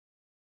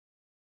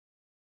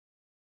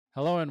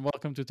Hello and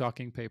welcome to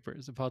Talking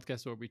Papers, a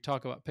podcast where we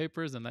talk about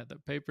papers and let the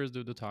papers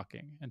do the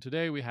talking. And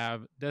today we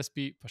have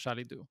Despoina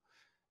Paschalidou,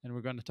 and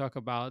we're going to talk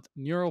about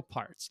neural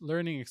parts,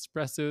 learning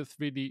expressive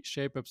 3D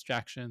shape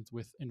abstractions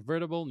with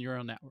invertible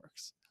neural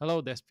networks.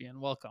 Hello, Despi, and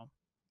welcome.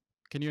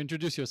 Can you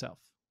introduce yourself?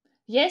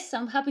 Yes,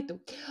 I'm happy to.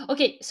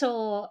 Okay,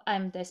 so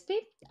I'm Despi.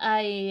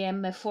 I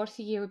am a fourth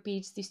year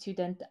PhD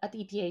student at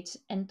ETH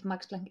and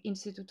Max Planck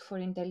Institute for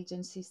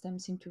Intelligent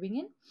Systems in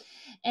Tübingen.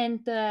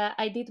 And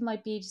I did my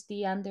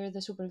PhD under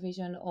the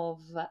supervision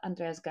of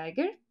Andreas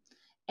Geiger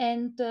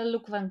and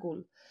Luc Van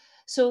Gool.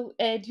 So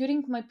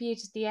during my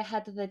PhD, I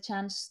had the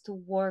chance to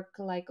work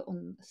like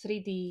on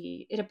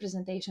 3D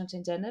representations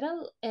in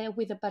general,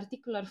 with a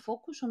particular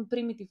focus on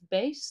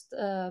primitive-based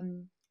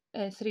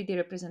 3D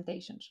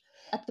representations.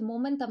 At the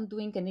moment, I'm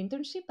doing an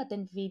internship at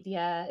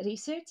NVIDIA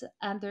Research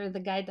under the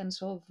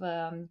guidance of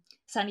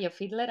Sanja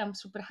Fiedler. I'm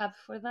super happy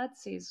for that.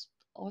 She's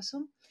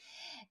awesome.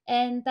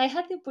 And I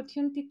had the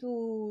opportunity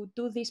to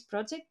do this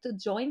project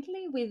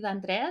jointly with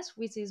Andreas,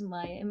 which is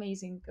my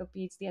amazing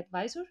PhD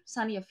advisor,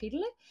 Sanja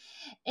Fiedler,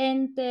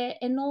 and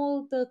an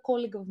old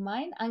colleague of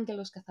mine,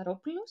 Angelos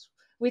Katharopoulos,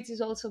 which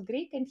is also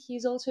Greek, and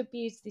he's also a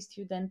PhD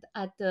student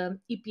at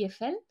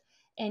EPFL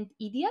and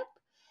EDIAP.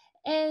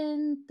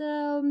 And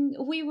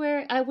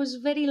I was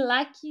very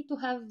lucky to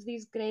have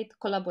these great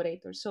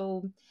collaborators.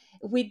 So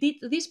we did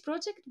this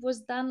project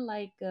was done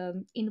like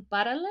in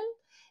parallel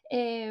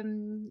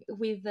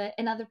with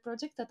another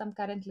project that I'm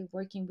currently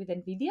working with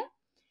NVIDIA.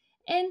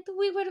 And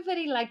we were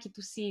very lucky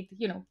to see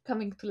it,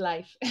 coming to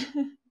life.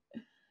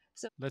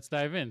 So Let's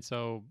dive in.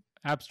 So,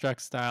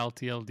 abstract style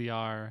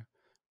TLDR,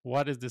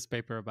 what is this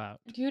paper about?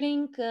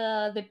 during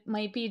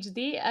my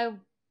PhD,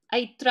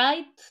 I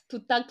tried to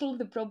tackle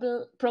the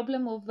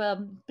problem of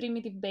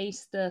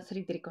primitive-based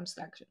 3D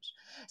reconstructions.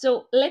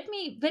 So let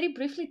me very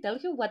briefly tell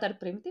you what are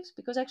primitives,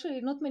 because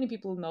actually not many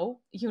people know.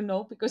 You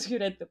know because you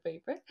read the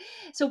paper.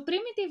 So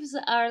primitives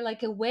are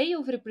like a way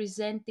of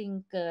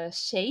representing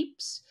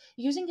shapes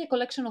using a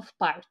collection of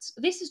parts.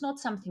 This is not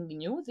something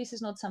new. This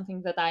is not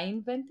something that I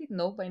invented.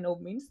 No, by no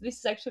means. This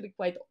is actually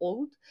quite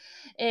old,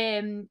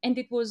 and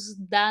it was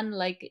done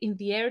like in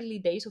the early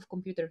days of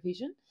computer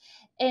vision.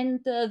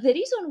 And the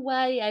reason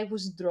why I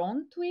was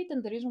drawn to it,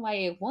 and the reason why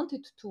I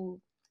wanted to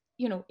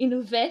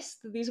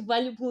invest these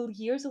valuable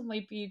years of my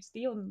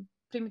PhD on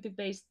primitive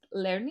based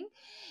learning,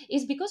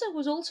 is because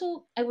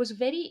I was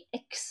very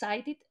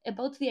excited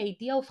about the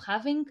idea of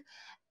having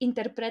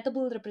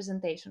interpretable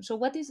representation. So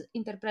what is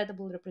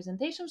interpretable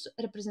representations?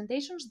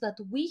 Representations that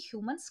we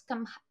humans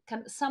can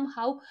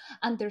somehow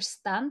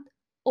understand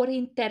or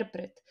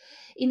interpret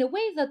in a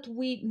way that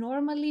we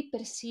normally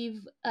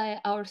perceive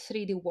our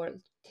 3D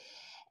world.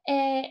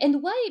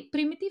 And why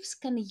primitives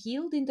can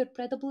yield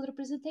interpretable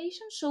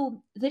representation.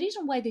 So, the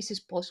reason why this is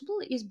possible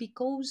is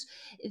because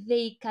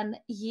they can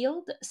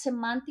yield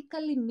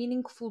semantically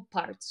meaningful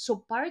parts.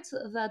 So, parts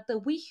that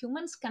we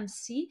humans can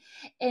see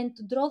and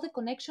draw the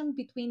connection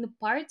between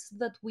parts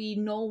that we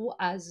know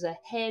as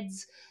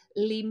heads,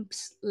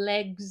 limbs,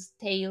 legs,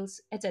 tails,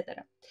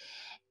 etc.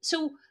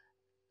 So,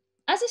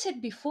 as I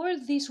said before,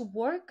 this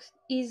work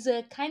is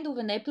a kind of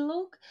an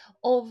epilogue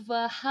of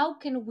how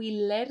can we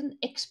learn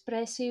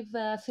expressive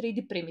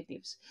 3D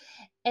primitives.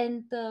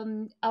 And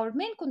our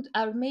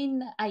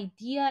main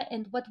idea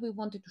and what we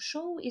wanted to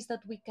show is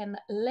that we can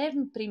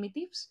learn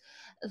primitives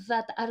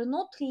that are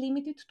not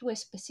limited to a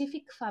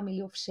specific family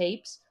of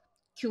shapes,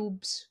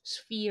 cubes,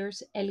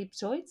 spheres,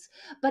 ellipsoids,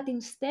 but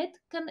instead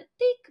can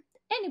take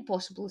any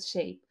possible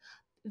shape.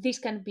 This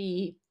can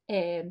be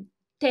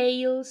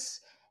tails,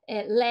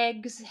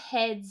 legs,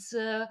 heads,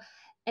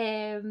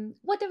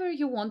 whatever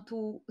you want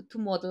to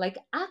model, like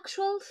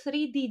actual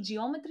 3D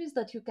geometries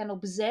that you can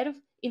observe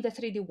in the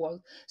 3D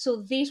world.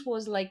 So this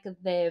was like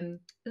the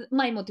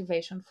my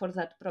motivation for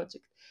that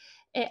project.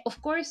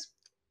 Of course,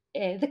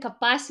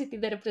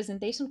 the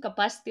representation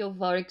capacity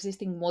of our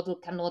existing model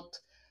cannot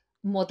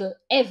model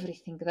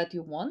everything that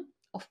you want.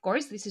 Of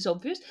course, this is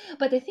obvious,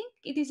 but I think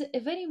it is a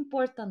very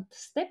important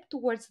step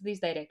towards this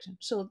direction.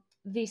 So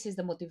this is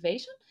the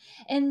motivation.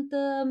 And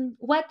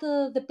what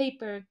the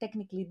paper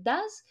technically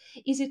does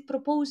is it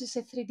proposes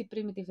a 3D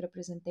primitive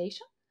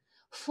representation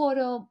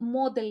for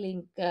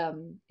modeling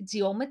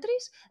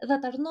geometries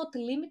that are not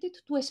limited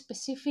to a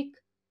specific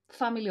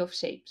family of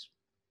shapes.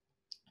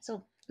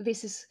 So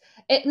this is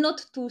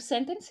not two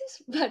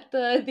sentences, but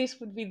this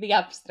would be the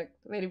abstract,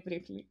 very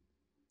briefly.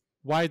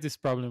 Why is this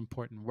problem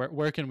important?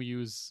 Where can we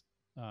use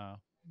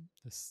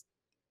this?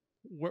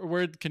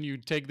 Where can you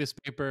take this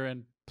paper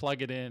and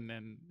plug it in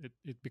and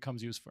it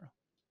becomes useful?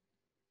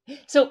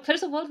 So,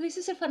 first of all, this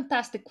is a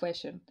fantastic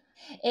question.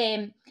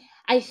 Um,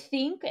 I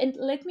think, and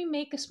let me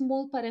make a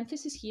small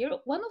parenthesis here.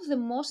 One of the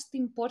most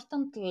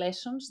important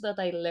lessons that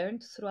I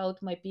learned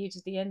throughout my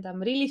PhD, and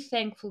I'm really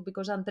thankful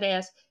because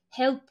Andreas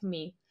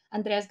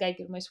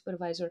Geiger, my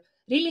supervisor,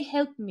 really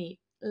helped me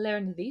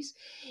learn this,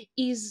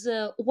 is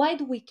why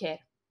do we care?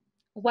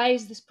 Why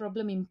is this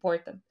problem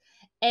important?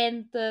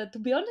 And to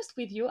be honest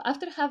with you,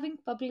 after having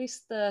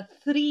published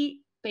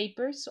three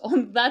papers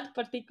on that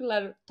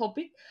particular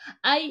topic,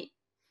 I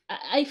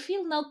I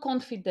feel now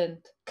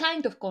confident,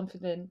 kind of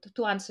confident,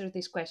 to answer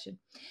this question.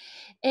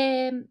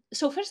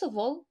 So first of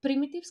all,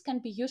 primitives can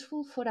be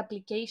useful for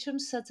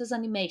applications such as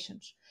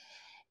animations.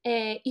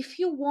 If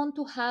you want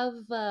to have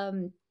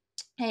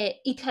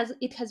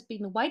it has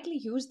been widely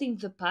used in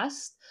the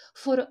past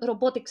for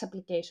robotics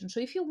applications. So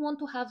if you want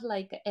to have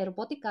like a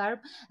robotic arm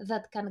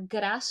that can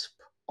grasp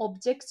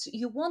objects,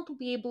 you want to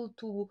be able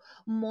to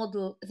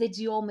model the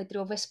geometry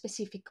of a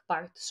specific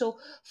part. So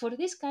for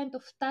this kind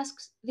of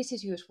tasks, this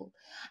is useful.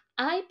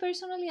 I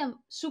personally am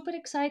super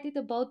excited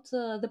about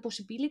the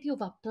possibility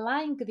of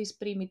applying these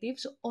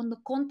primitives on the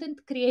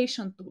content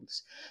creation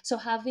tools. So,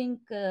 having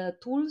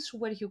tools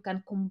where you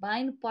can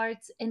combine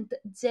parts and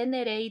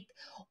generate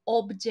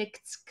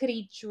objects,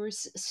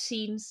 creatures,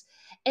 scenes.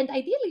 And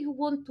ideally, you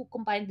want to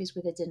combine this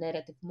with a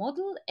generative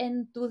model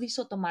and do this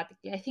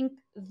automatically. I think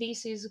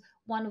this is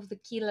one of the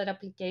killer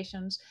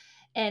applications.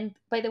 And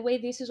by the way,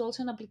 this is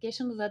also an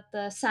application that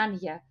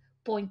Sanya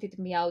pointed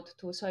me out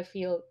to. So I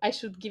feel I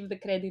should give the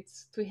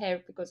credits to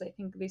her because I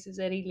think this is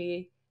um,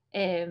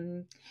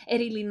 a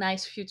really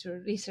nice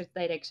future research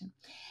direction.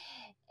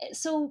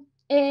 So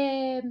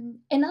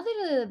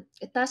another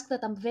task that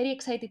I'm very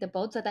excited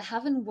about that I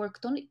haven't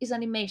worked on is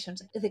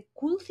animations. The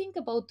cool thing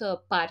about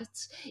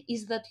parts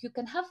is that you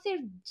can have their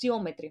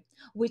geometry,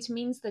 which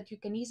means that you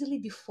can easily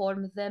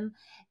deform them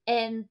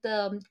and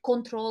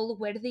control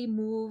where they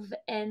move,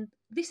 and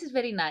this is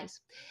very nice.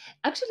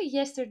 Actually,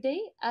 yesterday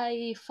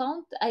I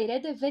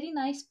read a very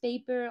nice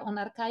paper on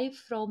archive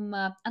from.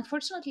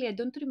 Unfortunately, I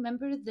don't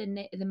remember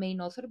the main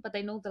author, but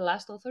I know the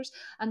last authors,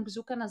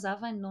 Angzuka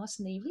Nazawa and Noah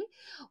Snavely,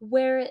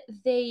 where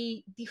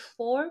they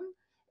deform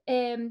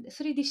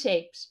 3D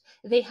shapes.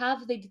 They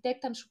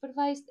detect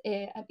unsupervised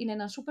in an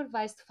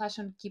unsupervised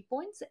fashion key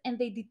points, and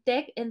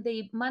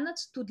they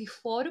manage to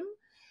deform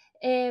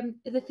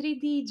the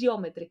 3D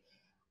geometry.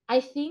 I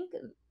think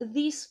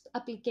this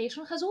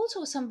application has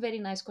also some very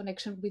nice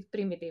connection with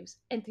primitives,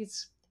 and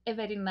it's a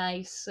very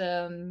nice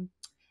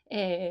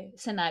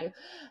scenario.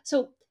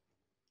 So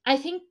I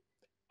think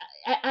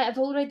I've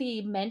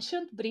already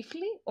mentioned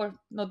briefly, or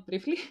not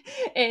briefly,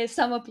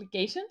 some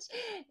applications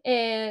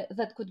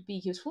that could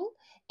be useful.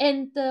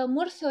 And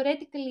more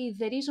theoretically,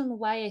 the reason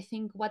why I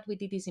think what we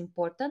did is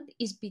important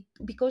is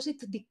because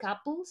it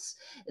decouples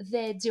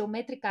the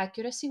geometric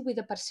accuracy with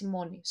the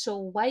parsimony. So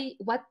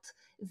what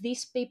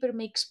this paper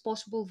makes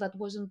possible that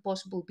wasn't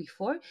possible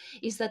before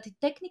is that it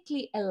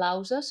technically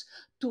allows us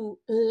to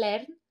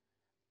learn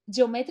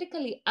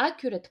geometrically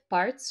accurate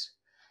parts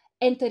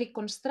and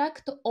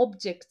reconstruct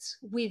objects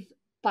with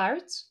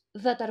parts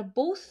that are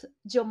both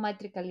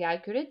geometrically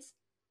accurate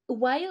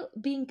while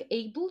being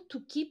able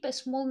to keep a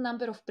small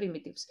number of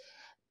primitives.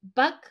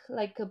 Back,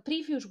 like a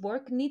previous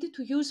work, needed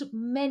to use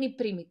many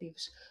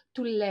primitives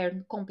to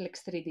learn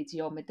complex 3D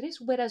geometries,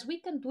 whereas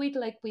we can do it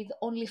like with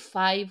only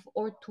 5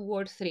 or 2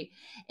 or 3.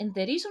 And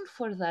the reason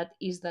for that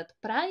is that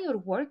prior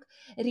work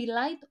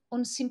relied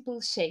on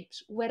simple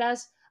shapes,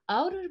 whereas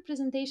our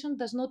representation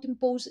does not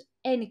impose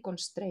any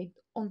constraint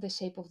on the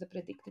shape of the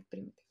predicted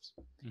primitives.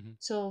 Mhm.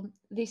 So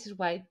this is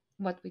why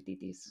what we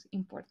did is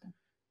important.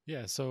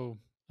 Yeah. So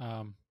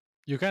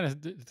you kind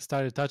of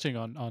started touching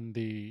on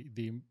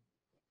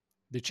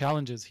the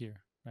challenges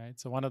here, right?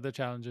 So one of the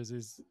challenges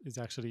is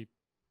actually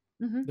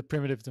Mhm. the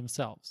primitives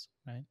themselves,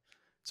 right?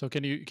 So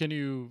can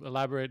you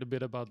elaborate a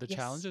bit about the Yes.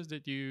 challenges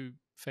that you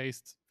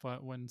faced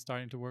when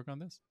starting to work on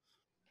this?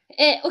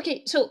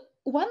 Okay, so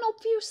one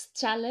obvious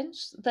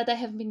challenge that I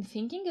have been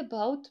thinking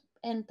about,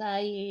 and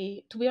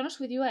to be honest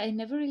with you, I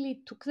never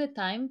really took the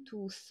time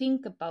to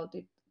think about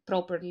it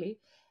properly,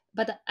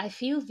 but I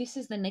feel this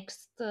is the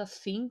next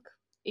thing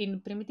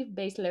in primitive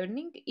based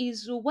learning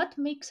is what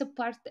makes a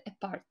part a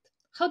part.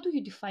 How do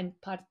you define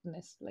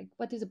partness? Like,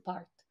 what is a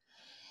part?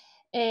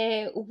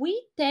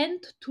 We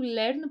tend to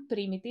learn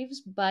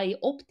primitives by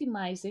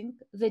optimizing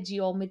the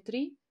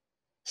geometry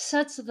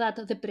such that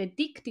the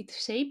predicted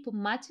shape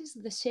matches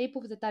the shape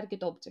of the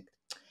target object.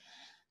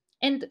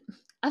 And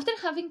after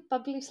having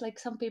published like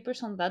some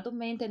papers on that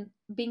domain and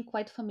being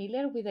quite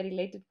familiar with the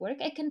related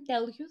work, I can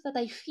tell you that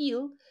I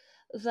feel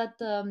that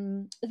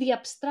the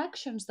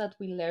abstractions that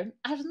we learn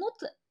are not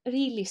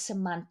really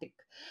semantic.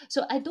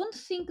 So I don't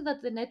think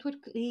that the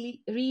network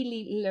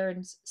really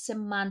learns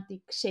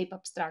semantic shape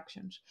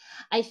abstractions.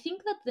 I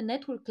think that the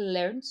network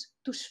learns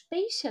to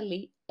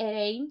spatially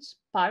arrange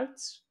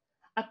parts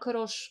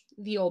across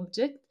the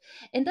object.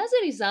 And as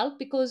a result,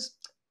 because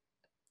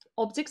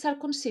objects are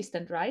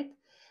consistent, right?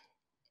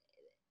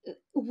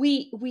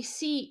 We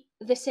see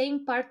the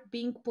same part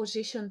being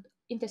positioned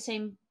in the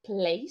same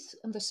place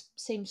on the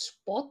same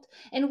spot,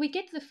 and we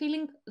get the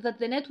feeling that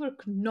the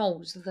network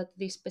knows that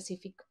this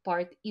specific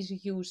part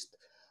is used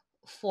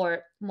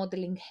for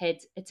modeling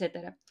heads,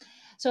 etc.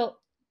 So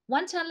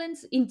one challenge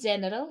in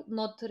general,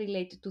 not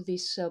related to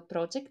this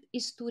project,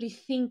 is to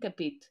rethink a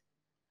bit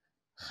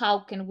how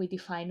can we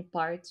define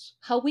parts,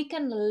 how we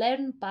can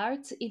learn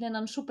parts in an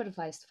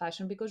unsupervised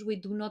fashion because we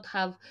do not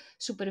have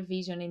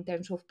supervision in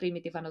terms of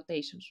primitive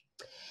annotations.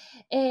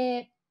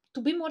 Uh,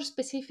 to be more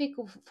specific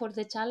for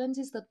the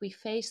challenges that we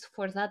faced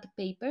for that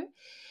paper,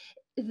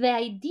 the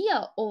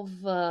idea of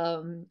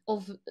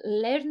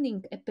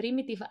learning a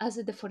primitive as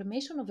a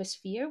deformation of a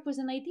sphere was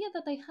an idea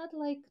that I had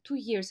like 2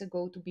 years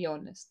ago, to be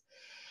honest.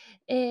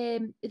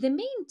 The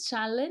main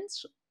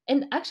challenge,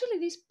 and actually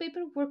this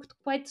paper worked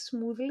quite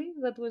smoothly,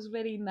 that was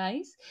very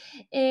nice.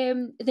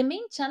 The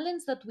main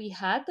challenge that we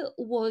had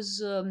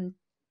was um,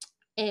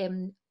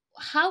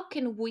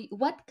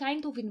 what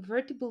kind of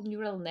invertible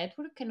neural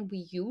network can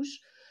we use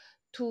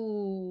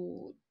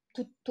to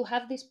to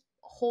have this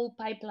whole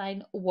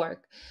pipeline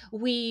work.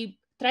 We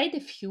tried a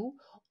few,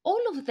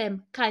 all of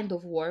them kind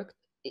of worked.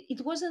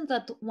 It wasn't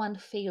that one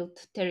failed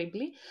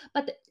terribly,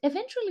 but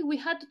eventually we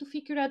had to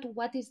figure out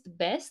what is the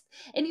best.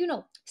 And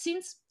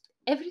since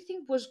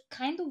everything was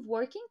kind of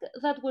working,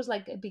 that was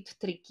like a bit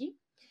tricky.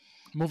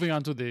 Moving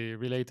on to the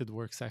related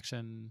work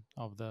section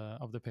of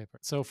the paper.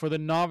 So for the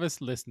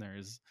novice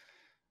listeners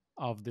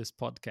of this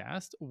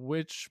podcast,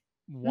 which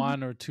Mhm.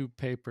 one or two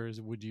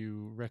papers would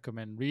you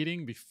recommend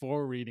reading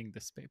before reading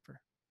this paper?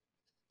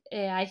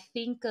 I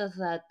think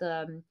that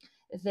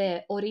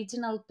the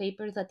original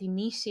paper that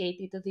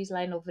initiated this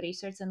line of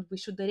research, and we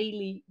should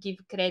really give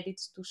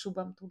credits to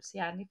Shubham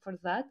Tulsiani for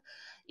that,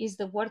 is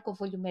the work of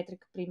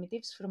volumetric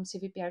primitives from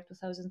CVPR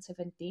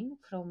 2017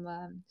 from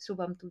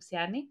Shubham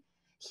Tulsiani.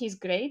 He's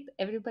great.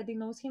 Everybody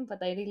knows him,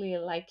 but I really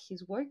like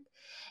his work.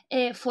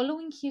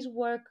 Following his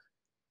work,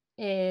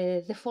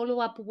 the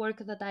follow-up work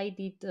that I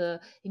did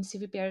in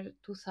CVPR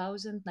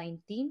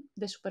 2019,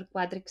 the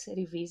Superquadrics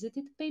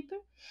Revisited paper,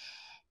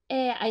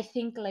 I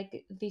think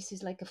like this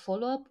is like a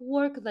follow-up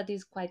work that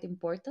is quite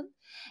important.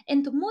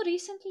 And more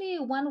recently,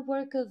 one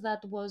work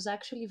that was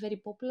actually very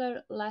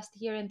popular last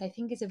year, and I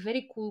think is a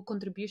very cool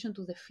contribution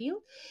to the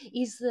field,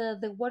 is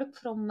the work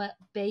from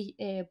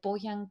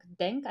Boyang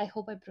Deng. I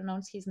hope I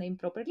pronounce his name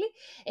properly.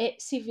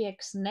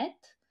 CVXNet.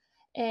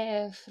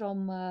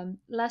 From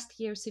last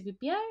year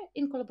CVPR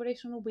in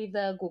collaboration with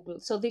Google.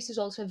 So this is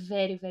also a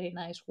very, very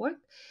nice work.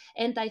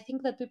 And I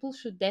think that people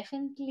should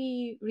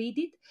definitely read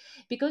it,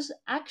 because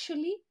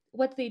actually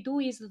what they do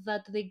is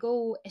that they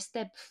go a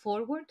step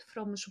forward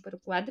from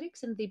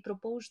superquadrics and they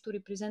propose to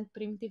represent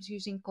primitives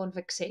using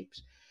convex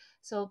shapes.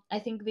 So I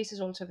think this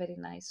is also very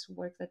nice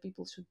work that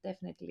people should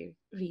definitely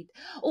read.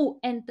 Oh,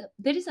 and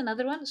there is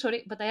another one.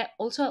 Sorry, but I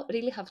also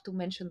really have to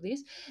mention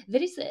this.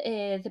 There is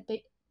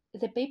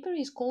the paper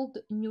is called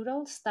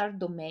Neural Star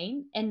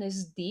Domain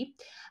 (NSD).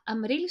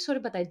 I'm really sorry,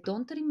 but I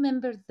don't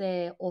remember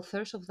the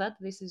authors of that.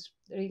 This is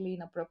really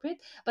inappropriate.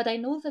 But I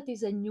know that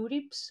is a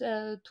NeurIPS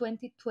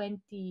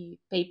 2020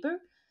 paper.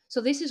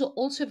 So this is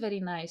also very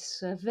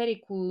nice,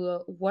 very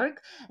cool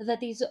work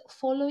that is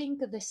following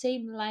the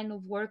same line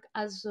of work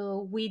as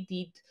we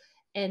did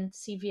and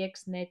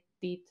CVXNet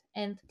did.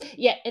 And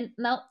yeah, and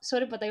now,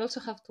 sorry, but I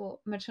also have to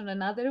mention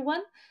another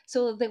one.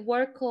 So the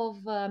work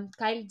of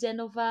Kyle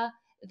Genova,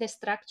 the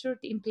structured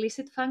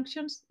implicit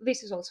functions,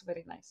 this is also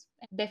very nice.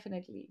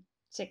 Definitely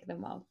check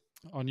them out.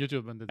 On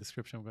YouTube in the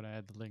description, I'm going to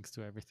add the links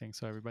to everything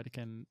so everybody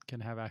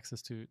can have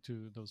access to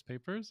those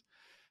papers.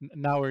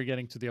 Now we're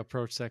getting to the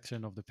approach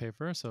section of the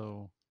paper,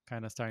 so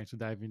kind of starting to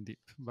dive in deep.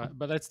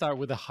 But let's start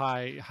with a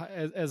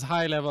as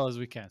high level as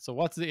we can. So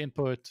what's the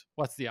input?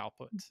 What's the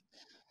output?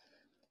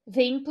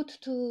 The input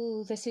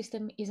to the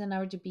system is an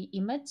RGB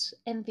image,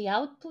 and the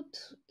output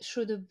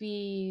should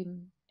be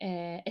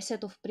a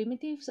set of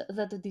primitives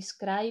that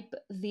describe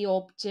the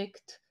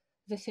object,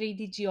 the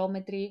 3D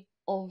geometry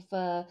of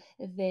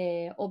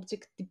the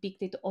object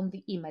depicted on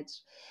the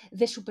image.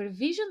 The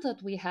supervision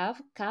that we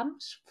have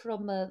comes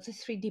from the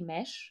 3D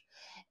mesh.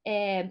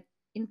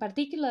 In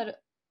particular,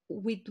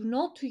 we do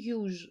not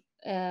use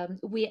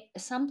we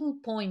sample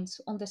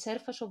points on the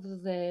surface of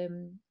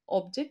the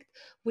object,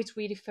 which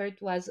we refer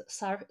to as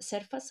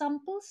surface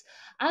samples,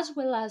 as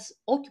well as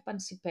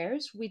occupancy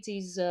pairs, which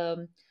is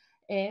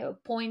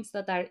points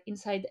that are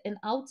inside and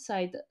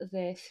outside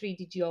the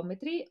 3D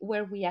geometry,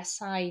 where we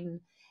assign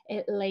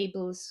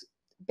labels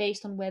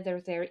based on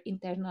whether they're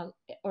internal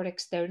or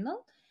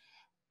external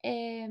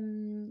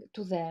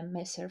to the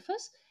mesh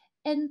surface.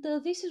 And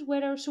this is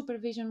where our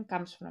supervision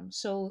comes from.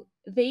 So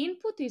the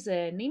input is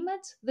an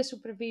image, the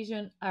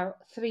supervision are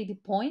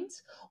 3D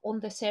points on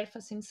the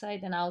surface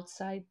inside and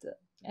outside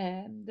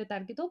the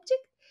target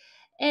object.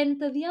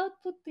 And the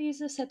output is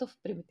a set of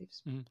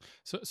primitives. Mhm.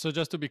 So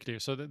just to be clear,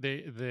 so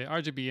the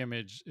RGB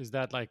image, is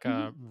that like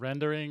Mhm. a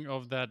rendering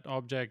of that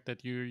object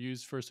that you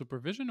use for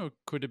supervision, or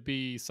could it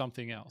be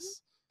something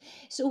else?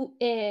 So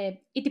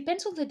it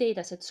depends on the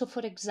dataset. So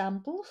for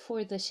example,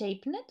 for the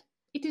ShapeNet,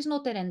 it is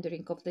not a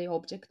rendering of the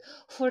object.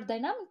 For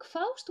Dynamic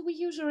Faust, we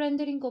use a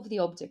rendering of the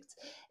objects.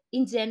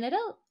 In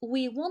general,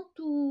 we want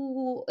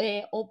to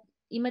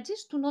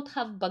images to not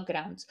have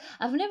backgrounds.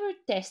 I've never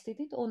tested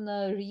it on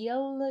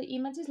real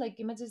images, like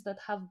images that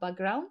have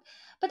background,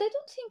 but I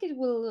don't think it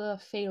will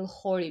fail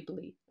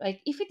horribly.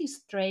 Like if it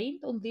is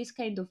trained on this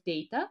kind of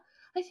data,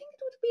 I think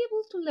it would be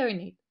able to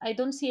learn it. I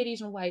don't see a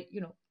reason why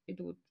it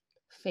would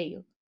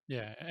fail.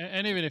 Yeah,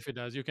 and even if it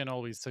does, you can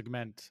always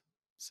segment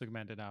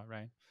it out,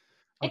 right?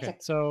 Okay,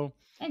 Exactly. so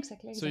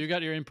Exactly. so you Exactly.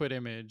 got your input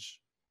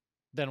image.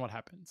 then what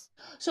happens?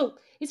 So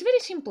it's very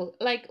simple.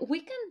 Like we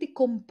can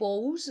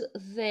decompose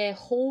the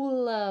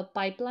whole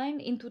pipeline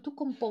into two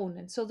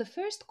components. So the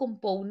first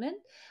component,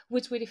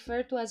 which we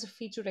refer to as a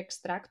feature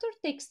extractor,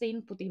 takes the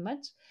input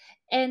image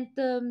and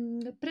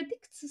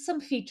predicts some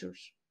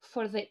features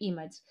for the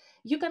image.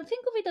 You can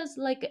think of it as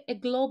like a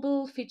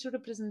global feature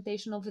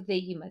representation of the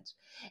image.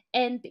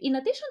 And in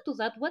addition to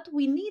that, what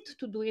we need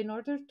to do in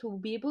order to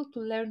be able to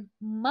learn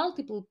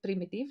multiple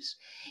primitives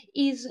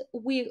is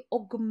we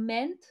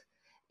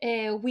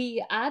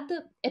add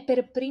a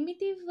per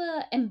primitive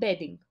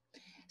embedding.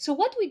 So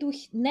what we do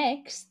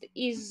next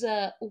is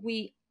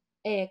we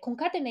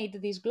concatenate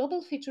this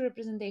global feature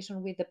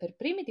representation with the per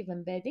primitive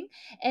embedding,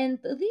 and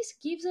this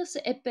gives us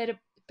a per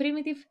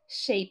primitive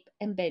shape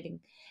embedding.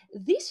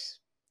 This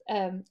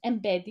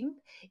embedding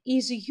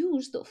is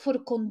used for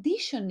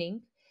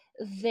conditioning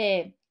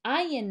the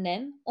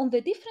INN on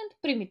the different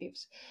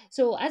primitives.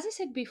 So, as I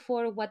said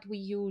before, what we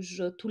use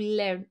to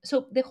learn,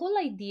 so the whole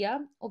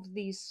idea of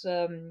this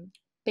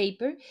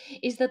paper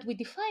is that we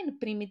define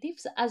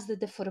primitives as the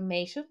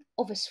deformation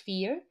of a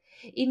sphere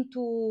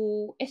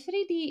into a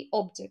 3D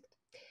object.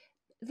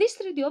 This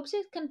 3D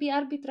object can be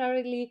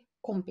arbitrarily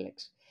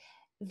complex.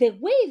 The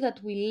way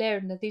that we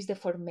learn this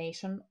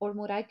deformation, or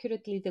more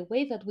accurately, the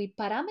way that we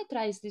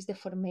parameterize this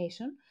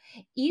deformation,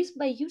 is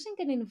by using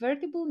an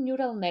invertible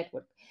neural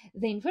network.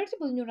 The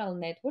invertible neural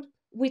network,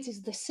 which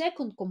is the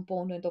second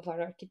component of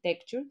our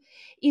architecture,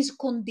 is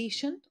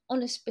conditioned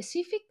on a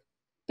specific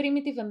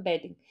primitive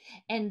embedding.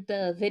 And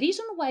the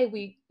reason why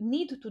we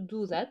need to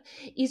do that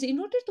is in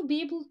order to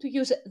be able to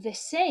use the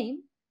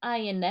same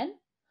INN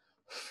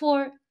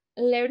for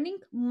learning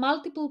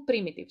multiple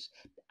primitives.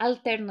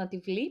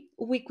 Alternatively,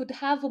 we could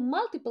have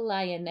multiple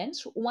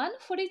INNs, one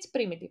for each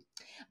primitive.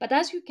 But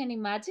as you can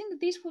imagine,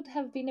 this would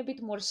have been a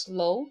bit more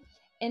slow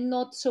and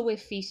not so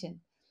efficient.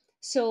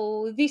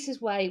 So this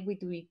is why we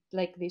do it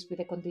like this with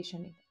the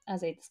conditioning,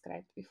 as I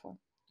described before.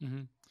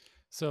 Mm-hmm.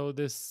 So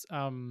this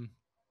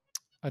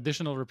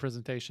additional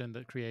representation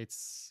that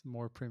creates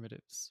more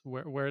primitives,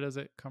 where does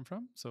it come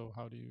from? So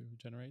how do you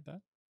generate that?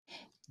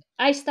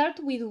 I start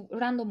with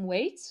random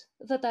weights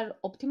that are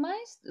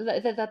optimized,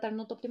 that are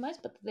not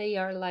optimized, but they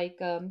are like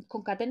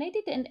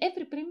concatenated, and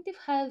every primitive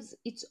has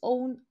its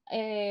own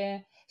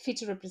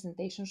feature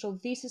representation. So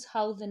this is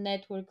how the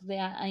network, the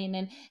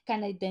INN,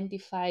 can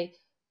identify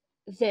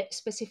the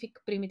specific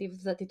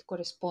primitive that it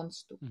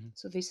corresponds to. Mm-hmm.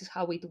 So this is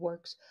how it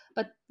works.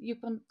 But you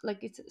can,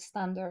 like, it's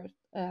standard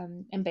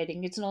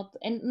embedding. It's not,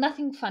 and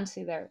nothing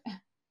fancy there.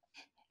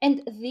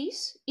 And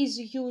this is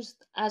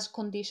used as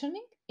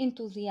conditioning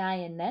into the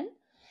INN,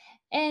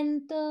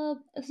 and the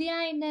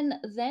INN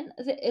then,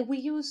 we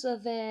use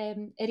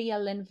the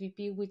real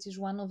MVP, which is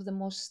one of the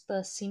most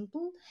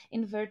simple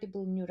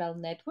invertible neural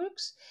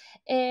networks.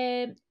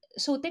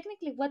 So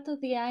technically what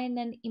the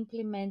INN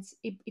implements,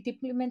 it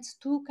implements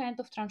two kinds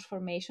of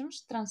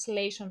transformations,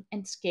 translation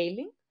and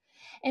scaling.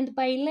 And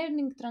by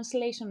learning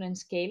translation and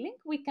scaling,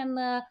 we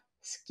can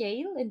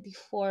scale and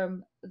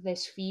deform the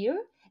sphere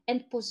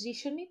and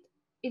position it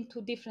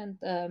into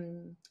different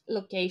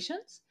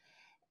locations,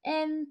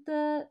 and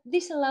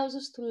this allows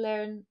us to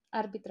learn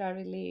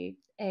arbitrarily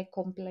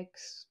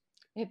complex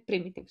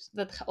primitives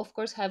that of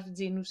course have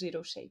genus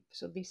zero shape.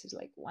 So this is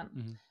like one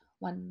Mm-hmm.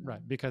 one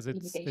Right, because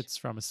limitation. it's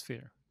from a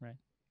sphere, right?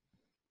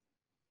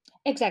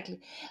 Exactly.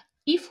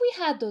 If we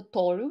had a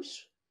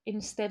torus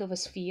instead of a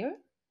sphere,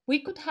 we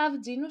could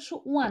have genus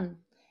one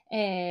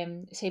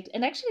shape.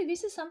 And actually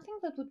this is something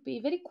that would be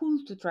very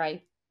cool to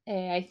try.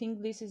 I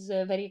think this is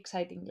a very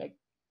exciting like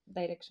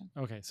direction.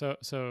 Okay,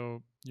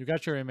 so you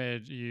got your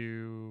image,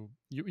 you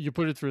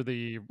put it through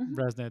the Mhm.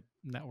 ResNet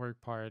network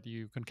part,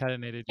 you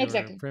concatenated your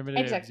Exactly.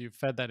 primitives, Exactly. you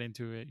fed that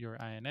into it,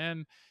 your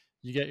INN,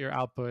 you get your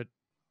output.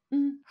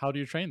 Mhm. How do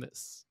you train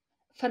this?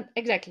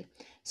 Exactly.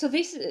 So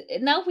this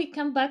now we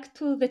come back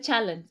to the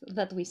challenge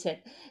that we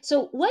said.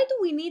 So why do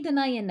we need an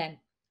INN?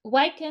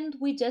 Why can't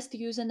we just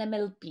use an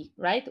MLP,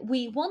 right?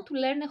 We want to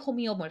learn a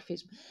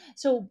homeomorphism.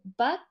 So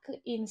back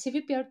in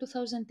CVPR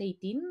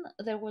 2018,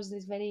 there was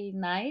this very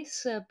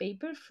nice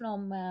paper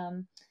from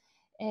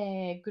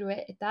Grue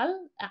et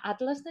al.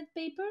 AtlasNet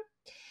paper,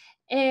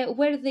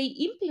 where they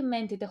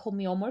implemented a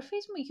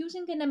homeomorphism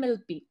using an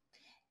MLP.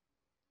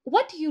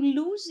 What you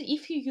lose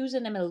if you use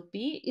an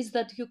MLP is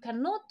that you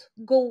cannot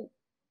go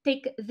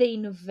take the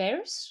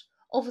inverse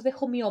of the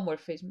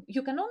homeomorphism.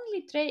 You can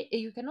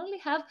only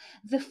have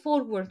the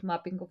forward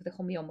mapping of the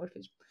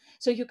homeomorphism.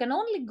 So you can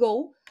only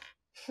go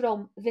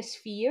from the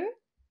sphere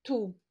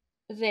to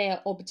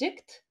the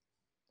object,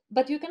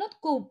 but you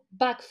cannot go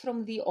back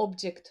from the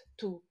object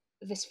to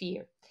the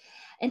sphere.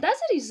 And as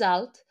a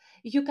result,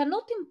 you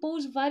cannot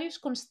impose various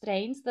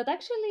constraints that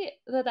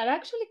are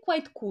actually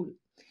quite cool.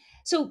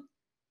 So,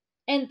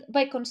 and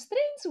by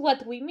constraints,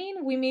 what we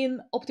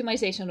mean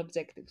optimization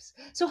objectives.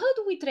 So how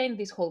do we train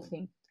this whole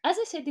thing? as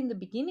I said in the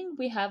beginning,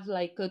 we have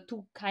like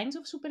two kinds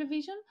of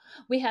supervision.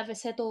 We have a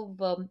set of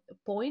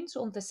points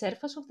on the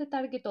surface of the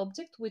target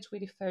object, which we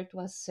refer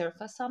to as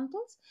surface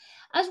samples,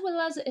 as well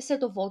as a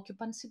set of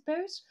occupancy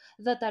pairs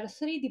that are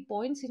 3D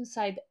points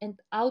inside and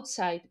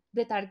outside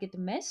the target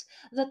mesh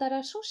that are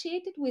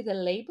associated with a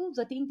label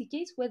that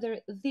indicates whether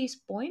this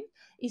point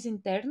is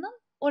internal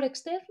or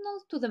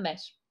external to the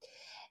mesh.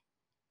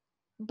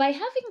 By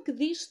having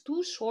these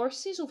two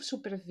sources of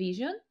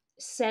supervision,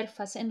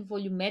 surface and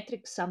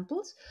volumetric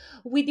samples,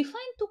 we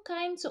define two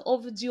kinds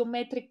of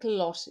geometric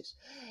losses.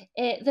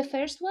 The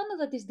first one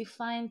that is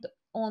defined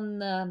on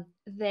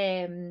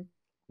the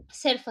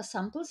surface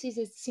samples is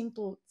a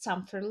simple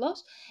chamfer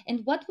loss,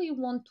 and what we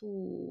want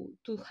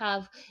to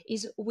have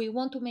is we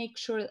want to make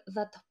sure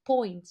that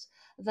points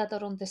that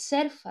are on the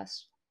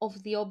surface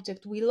of the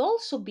object will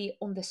also be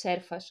on the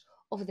surface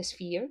of the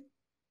sphere.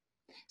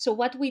 So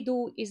what we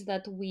do is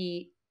that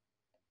we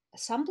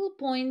sample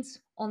points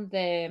on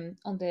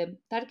the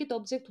target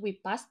object,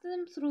 we pass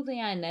them through the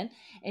INN,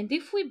 and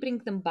if we bring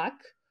them back,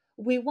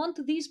 we want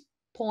these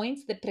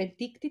points, the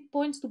predicted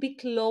points, to be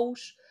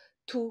close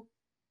to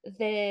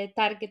the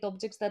target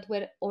objects that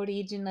were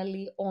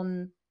originally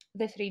on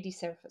the 3D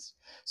surface.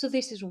 So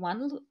this is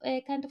one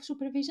kind of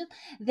supervision.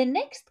 The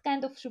next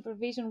kind of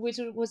supervision, which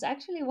was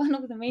actually one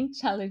of the main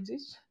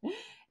challenges,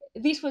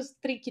 this was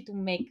tricky to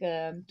make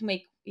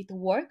it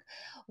work,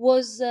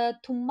 was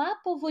to map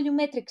a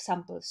volumetric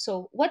sample.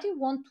 So what you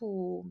want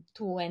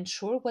to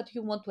ensure, what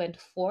you want to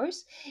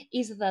enforce,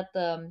 is that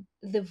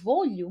the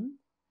volume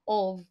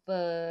of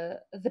the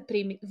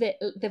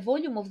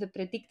volume of the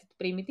predicted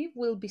primitive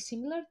will be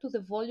similar to the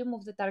volume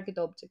of the target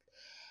object.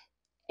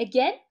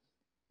 Again,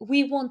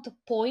 we want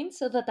points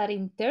that are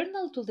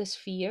internal to the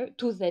sphere,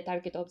 to the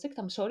target object,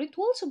 I'm sorry,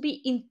 to also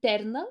be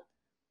internal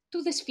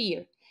to the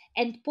sphere,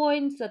 and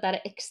points that are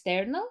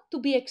external to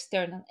be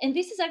external. And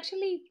this is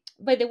actually,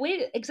 by the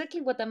way,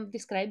 exactly what I'm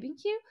describing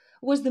here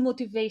was the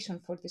motivation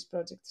for this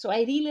project. So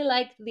I really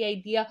liked the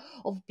idea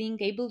of being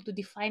able to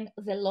define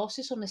the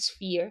losses on a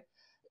sphere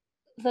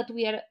that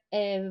we are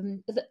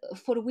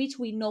for which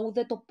we know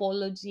the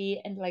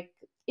topology, and like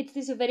it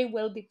is a very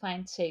well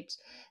defined shapes.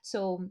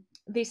 So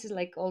this is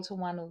like also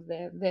one of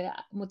the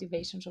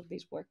motivations of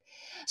this work.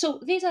 So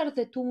these are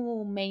the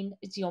two main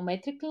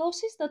geometric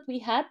losses that we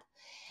had.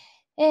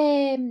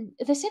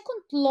 The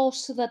second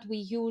loss that we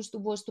used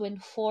was to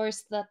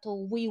enforce that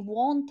we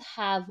won't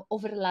have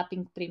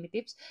overlapping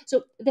primitives.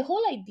 So the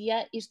whole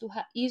idea is to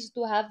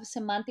have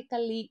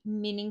semantically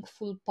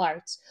meaningful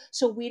parts.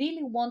 So we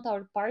really want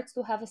our parts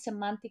to have a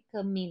semantic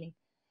meaning.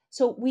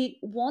 So we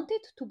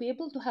wanted to be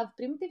able to have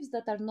primitives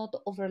that are not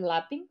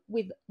overlapping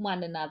with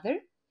one another.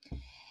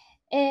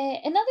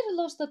 Another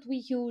loss that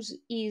we use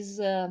is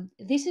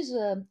this is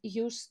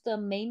used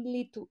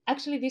mainly to,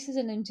 actually this is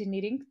an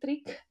engineering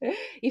trick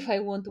if I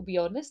want to be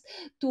honest,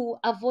 to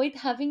avoid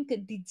having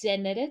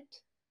degenerate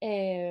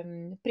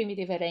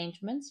primitive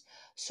arrangements.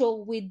 So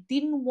we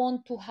didn't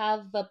want to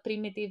have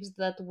primitives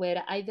that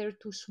were either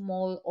too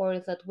small or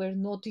that were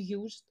not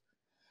used.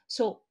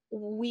 So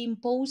we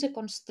impose a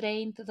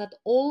constraint that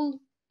all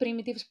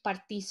primitives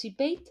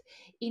participate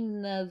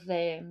in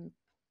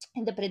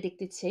the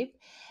predicted shape.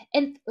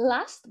 And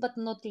last but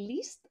not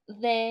least,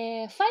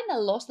 the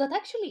final loss that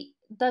actually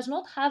does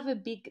not have a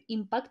big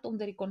impact on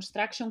the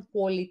reconstruction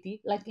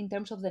quality, like in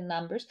terms of the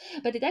numbers,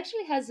 but it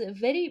actually has a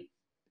very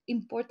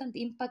important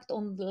impact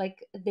on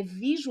like the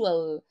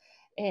visual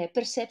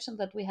perception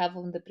that we have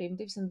on the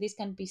primitives, and this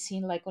can be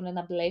seen like on an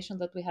ablation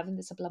that we have in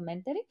the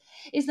supplementary,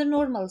 is the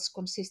normals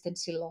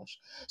consistency loss.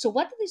 So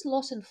what this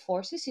loss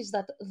enforces is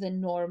that the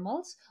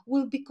normals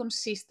will be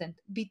consistent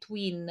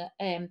between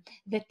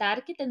the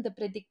target and the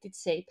predicted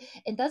shape.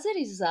 And as a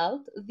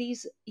result,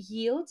 this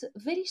yields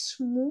very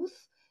smooth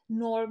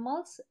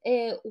normals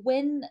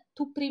when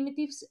two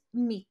primitives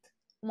meet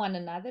one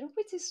another,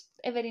 which is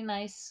a very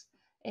nice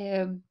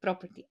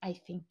property, I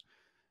think.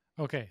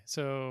 Okay,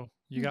 so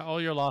you got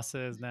all your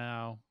losses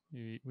now.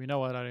 We know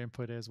what our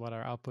input is, what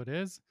our output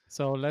is.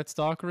 So let's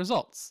talk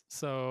results.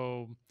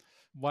 So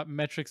what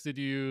metrics did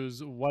you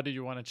use? What did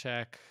you want to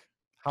check?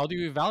 How do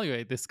you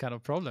evaluate this kind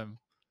of problem?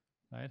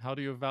 Right? How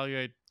do you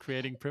evaluate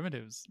creating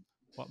primitives?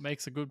 What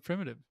makes a good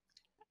primitive?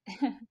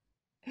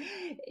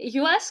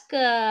 You ask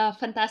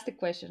fantastic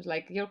questions.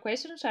 Like your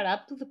questions are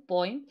up to the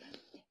point,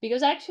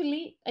 because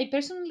actually, I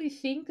personally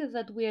think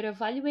that we are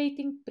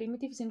evaluating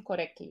primitives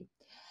incorrectly.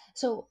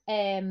 So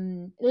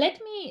let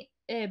me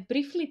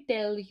briefly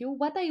tell you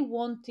what I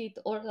wanted,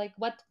 or like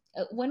what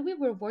when we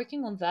were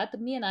working on that,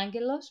 me and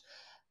Angelos,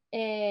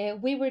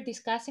 we were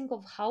discussing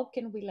of how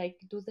can we like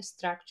do the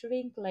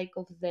structuring like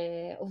of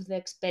the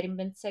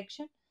experiment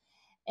section,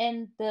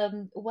 and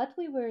what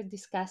we were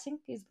discussing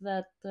is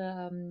that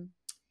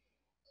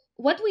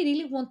what we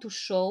really want to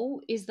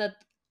show is that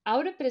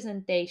our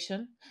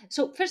representation.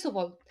 So first of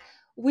all,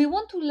 we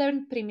want to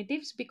learn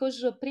primitives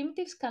because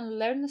primitives can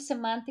learn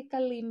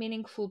semantically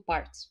meaningful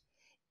parts.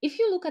 If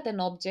you look at an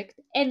object,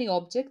 any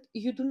object,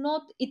 you do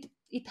not it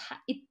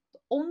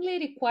only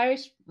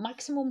requires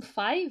maximum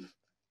 5,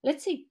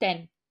 let's say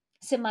 10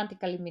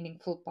 semantically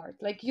meaningful part,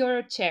 like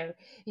your chair,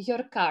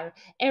 your car,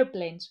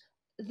 airplanes.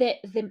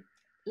 The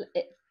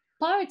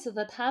parts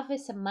that have a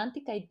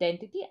semantic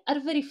identity are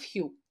very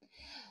few.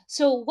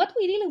 So, what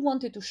we really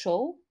wanted to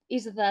show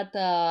is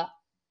that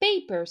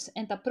papers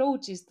and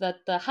approaches that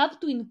have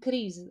to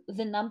increase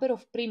the number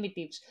of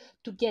primitives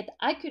to get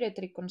accurate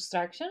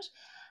reconstructions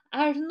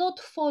are not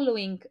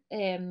following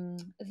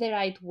the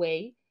right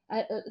way.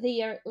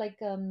 They are like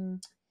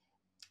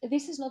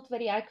this is not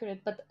very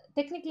accurate, but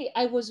technically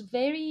I was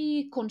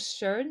very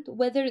concerned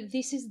whether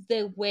this is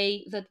the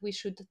way that we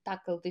should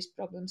tackle this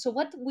problem. So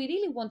what we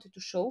really wanted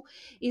to show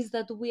is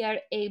that we are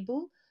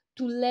able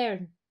to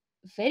learn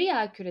very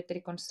accurate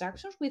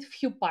reconstructions with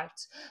few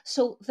parts.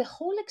 So the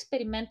whole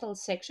experimental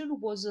section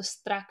was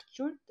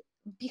structured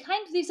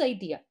behind this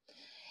idea.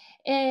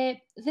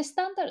 The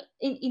standard,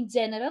 in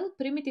general,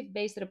 primitive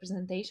based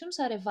representations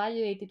are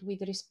evaluated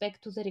with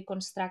respect to the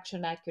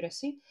reconstruction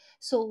accuracy.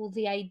 So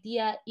the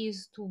idea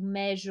is to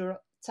measure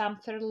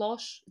chamfer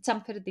loss,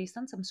 chamfer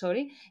distance,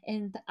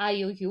 and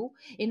IOU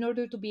in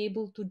order to be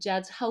able to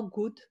judge how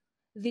good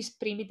this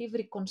primitive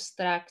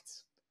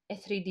reconstructs a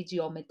 3D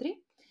geometry.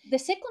 The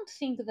second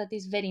thing that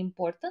is very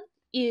important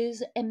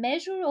is a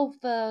measure of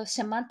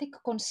semantic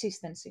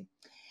consistency.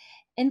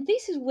 And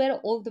this is where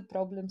all the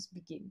problems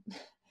begin.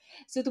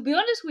 So, to be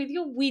honest with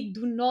you, we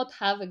do not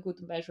have a good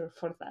measure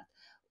for that.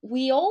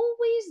 We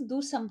always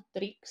do some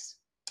tricks,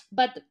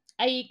 but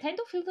I kind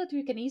of feel that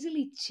we can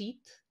easily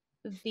cheat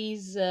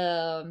these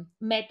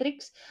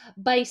metrics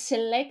by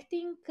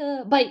selecting,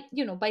 by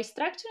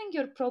structuring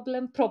your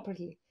problem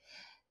properly.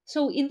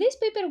 So, in this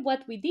paper,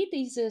 what we did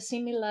is a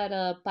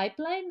similar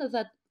pipeline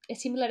that a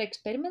similar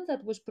experiment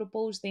that was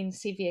proposed in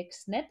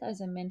CVXNet,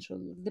 as I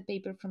mentioned, the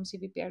paper from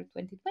CVPR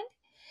 2020.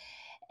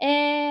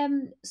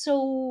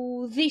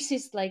 So this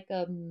is like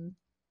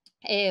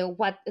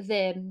what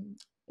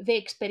the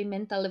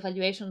experimental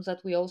evaluations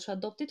that we also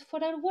adopted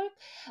for our work,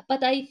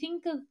 but I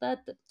think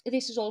that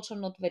this is also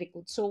not very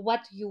good. So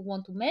what you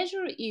want to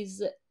measure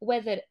is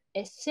whether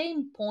the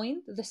same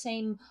point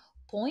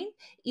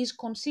is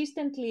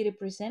consistently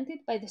represented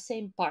by the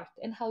same part.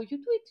 And how you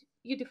do it,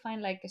 you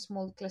define like a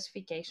small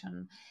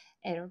classification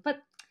error,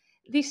 but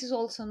this is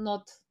also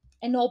not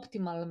an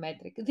optimal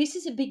metric. This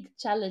is a big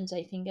challenge,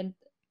 I think, and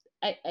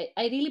I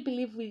really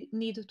believe we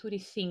need to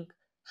rethink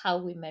how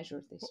we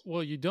measure this.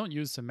 Well, you don't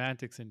use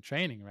semantics in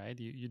training, right?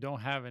 You don't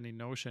have any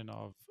notion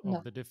of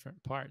No, the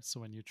different parts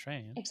when you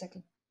train.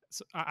 exactly.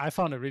 So I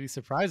found it really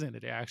surprising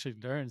that they actually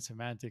learned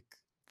semantic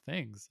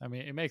things. I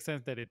mean, it makes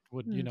sense that it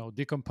would, Hmm.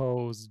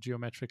 decompose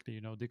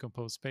geometrically,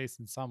 decompose space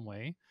in some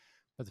way.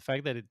 But the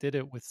fact that it did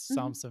it with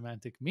some Mhm.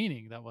 semantic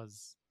meaning, that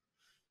was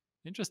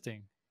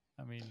interesting.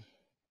 I mean,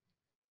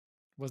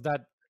 was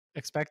that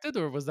expected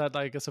or was that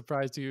like a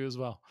surprise to you as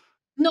well?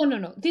 No, no,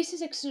 no. This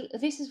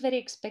is very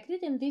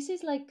expected, and this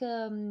is like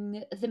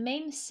the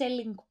main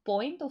selling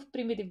point of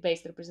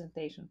primitive-based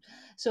representation.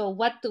 So,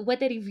 what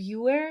a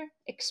reviewer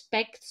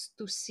expects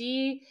to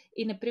see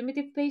in a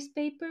primitive-based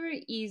paper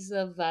is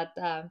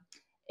that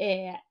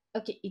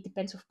okay, it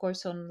depends, of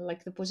course, on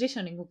like the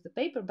positioning of the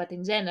paper, but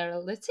in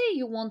general, let's say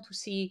you want to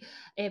see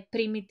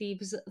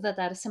primitives that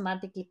are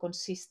semantically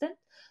consistent.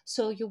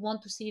 So, you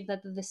want to see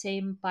that the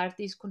same part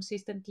is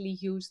consistently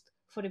used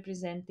for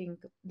representing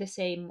the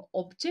same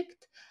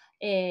object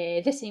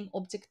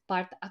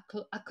part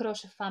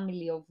across a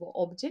family of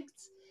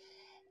objects.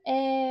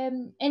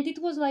 And it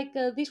was like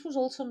this was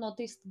also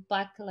noticed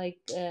back like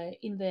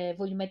in the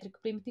volumetric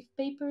primitive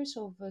papers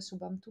of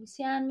Subham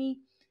Tulsiani,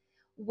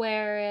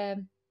 where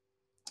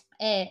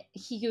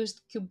he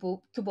used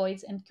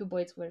cuboids, and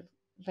cuboids were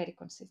very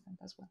consistent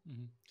as well.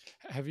 Mhm.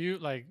 Have you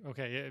like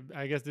okay?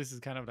 I guess this is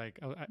kind of like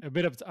a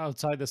bit of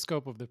outside the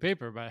scope of the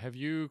paper, but have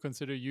you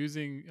considered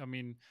using? I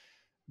mean,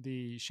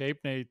 the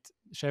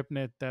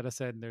ShapeNet data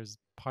set, and there's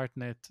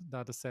PartNet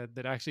data set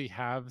that actually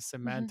have Mhm,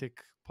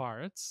 semantic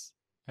parts.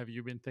 Have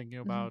you been thinking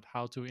mhm. about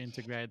how to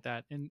integrate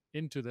that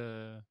into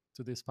the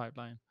to this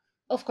pipeline?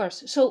 Of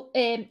course. So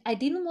I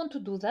didn't want to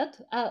do that.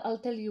 I'll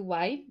tell you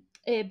why.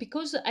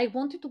 Because I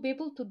wanted to be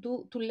able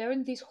to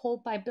learn this whole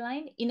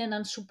pipeline in an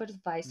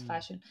unsupervised Mm.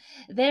 fashion.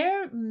 There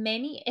are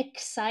many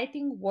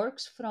exciting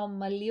works from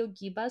Leo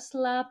Giba's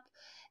lab.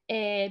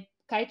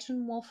 Kaitsun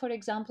Mo, for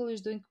example,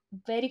 is doing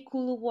very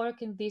cool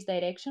work in this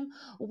direction,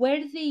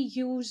 where they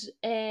use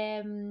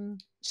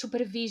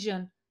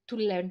supervision to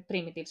learn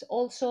primitives.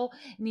 Also,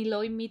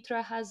 Niloy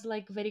Mitra has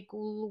like very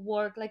cool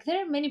work. Like there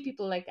are many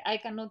people, like I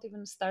cannot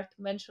even start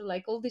to mention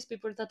like all these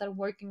people that are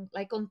working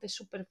like on the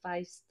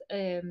supervised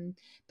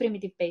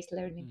primitive based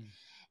learning.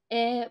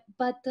 Mm.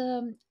 But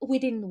we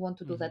didn't want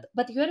to do Hmm. that.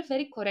 But you are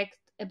very correct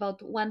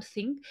about one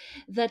thing,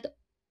 that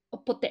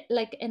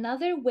like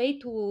another way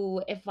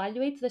to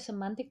evaluate the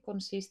semantic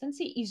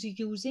consistency is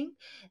using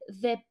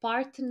the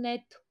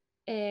partnet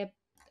uh,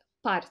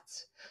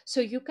 parts.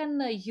 So you can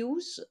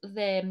use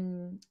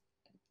the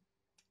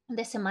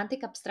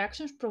semantic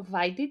abstractions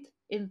provided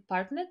in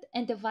PartNet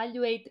and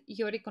evaluate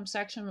your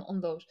reconstruction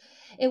on those.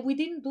 And we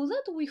didn't do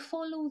that. We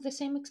follow the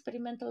same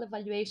experimental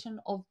evaluation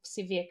of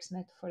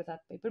CVXNet for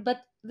that paper, but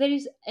there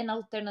is an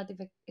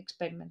alternative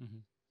experiment.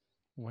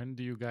 Mm-hmm. When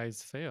do you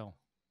guys fail?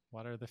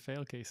 What are the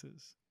fail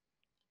cases?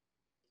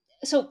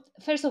 So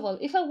first of all,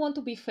 if I want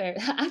to be fair,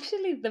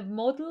 actually the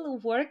model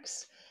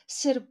works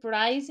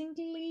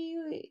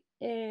surprisingly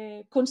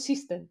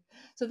consistent.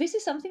 So this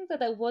is something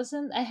that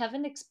I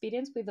haven't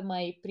experienced with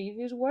my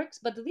previous works,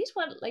 but this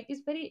one like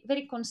is very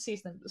very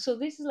consistent. So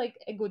this is like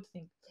a good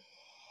thing.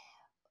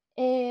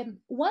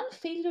 One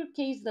failure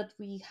case that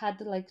we had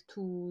like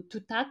to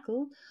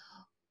tackle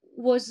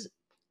was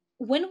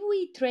when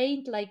we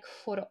trained like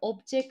for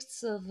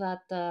objects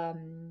that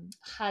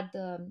had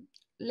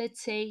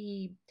let's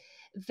say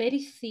very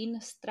thin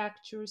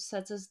structures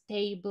such as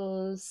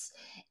tables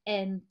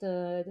and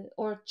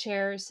or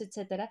chairs,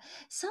 etc.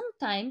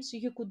 Sometimes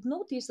you could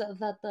notice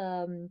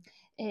the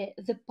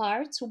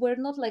parts were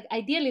not like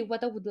ideally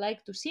what I would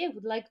like to see. I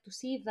would like to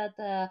see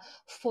that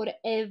for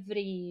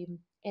every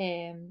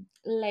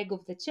leg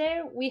of the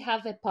chair we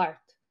have a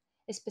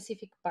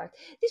specific part.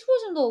 This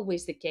wasn't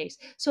always the case.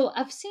 So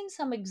I've seen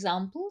some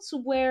examples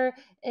where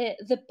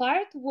the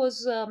part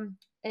was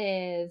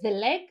the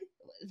leg,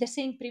 the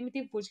same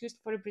primitive was used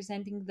for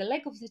representing the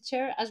leg of the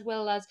chair as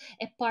well as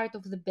a part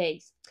of the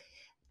base.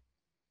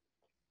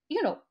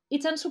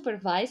 It's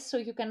unsupervised, so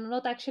you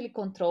cannot actually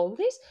control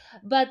this,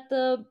 but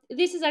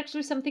this is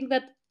actually something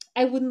that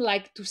I wouldn't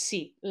like to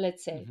see,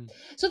 let's say. Mm-hmm.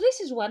 So this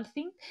is one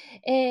thing.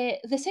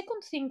 The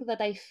second thing that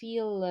I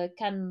feel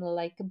can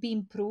like be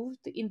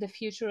improved in the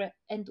future,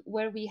 and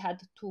where we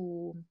had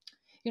to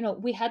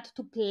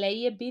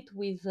play a bit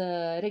with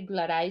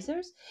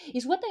regularizers,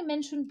 is what I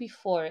mentioned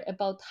before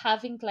about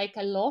having like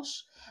a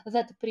loss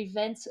that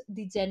prevents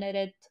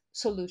degenerate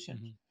solutions.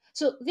 Mm-hmm.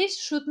 So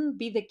this shouldn't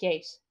be the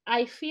case.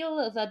 I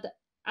feel that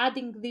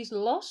adding this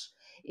loss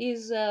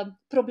is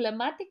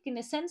problematic in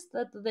a sense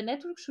that the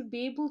network should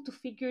be able to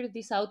figure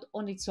this out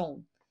on its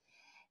own.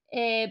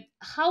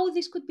 How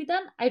this could be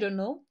done, I don't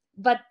know.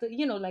 But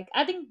like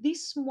adding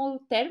this small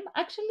term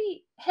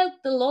actually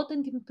helped a lot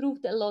and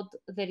improved a lot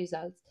the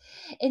results.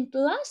 And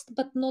last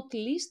but not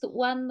least,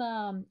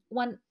 one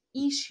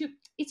issue.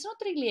 It's not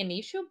really an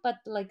issue, but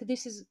like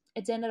this is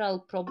a general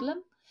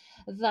problem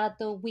that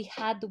we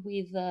had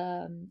with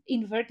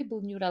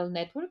invertible neural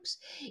networks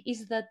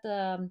is that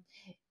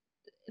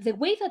the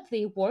way that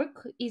they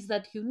work is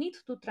that you need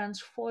to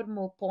transform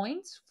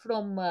points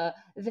from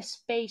the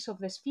space of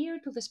the sphere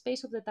to the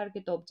space of the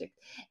target object.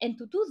 And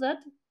to do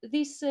that,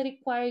 this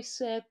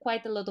requires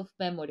quite a lot of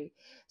memory.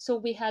 So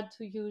we had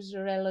to use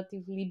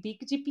relatively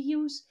big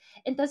GPUs.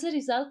 And as a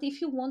result, if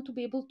you want to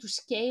be able to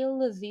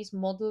scale these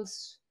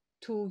models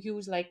to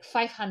use like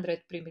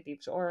 500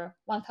 primitives or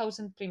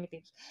 1000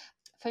 primitives,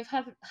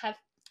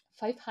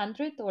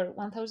 500 or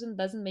 1000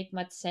 doesn't make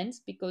much sense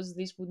because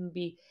this wouldn't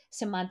be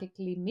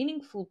semantically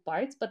meaningful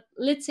parts. But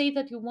let's say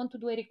that you want to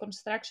do a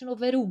reconstruction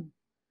of a room,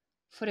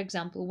 for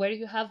example, where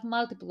you have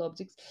multiple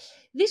objects.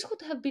 This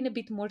would have been a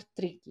bit more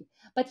tricky.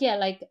 But yeah,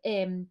 like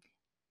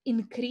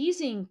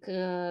increasing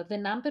the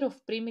number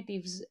of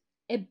primitives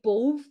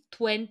above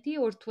 20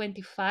 or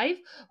 25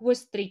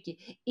 was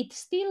tricky. It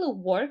still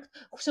worked.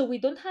 So we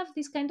don't have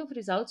these kind of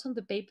results on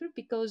the paper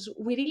because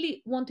we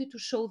really wanted to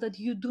show that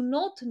you do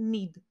not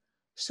need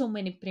so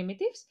many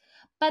primitives.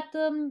 But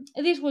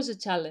this was a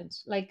challenge,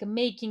 like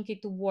making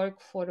it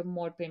work for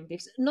more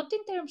primitives. Not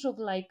in terms of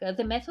like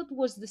the method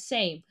was the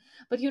same,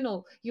 but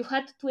you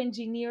had to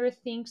engineer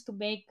things to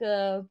make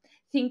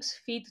things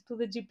fit to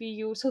the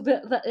GPU. So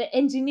the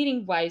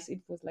engineering wise,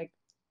 it was like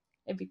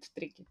a bit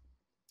tricky.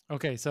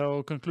 Okay,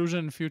 so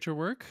conclusion, future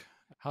work.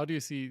 How do you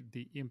see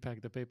the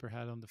impact the paper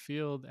had on the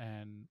field,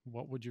 and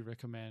what would you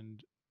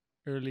recommend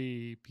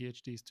early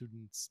PhD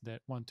students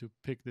that want to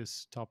pick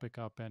this topic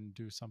up and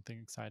do something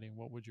exciting?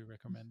 What would you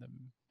recommend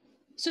them?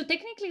 So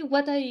technically,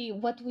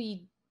 what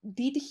we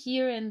did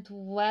here and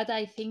what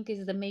I think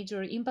is the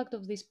major impact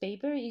of this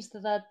paper is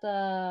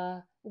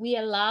that we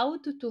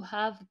allowed to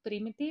have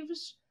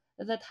primitives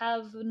that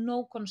have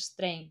no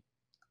constraint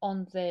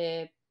on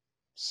the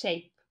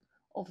shape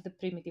of the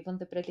primitive, on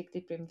the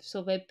predicted primitive.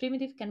 So the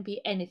primitive can be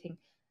anything.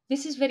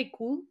 This is very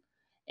cool.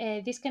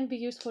 This can be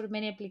used for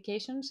many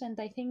applications, and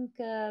I think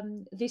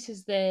this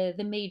is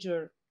the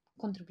major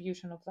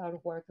contribution of our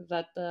work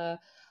that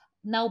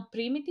now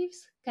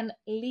primitives can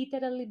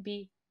literally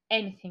be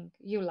anything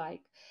you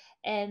like.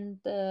 And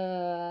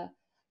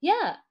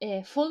yeah,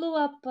 follow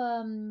up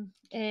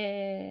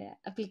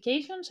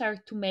applications are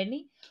too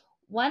many.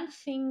 One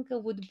thing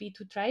would be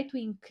to try to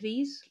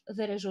increase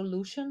the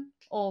resolution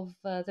of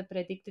the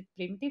predicted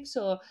primitive.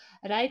 So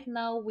right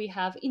now we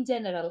have, in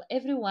general,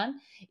 everyone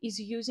is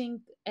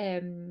using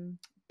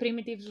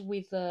primitives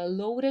with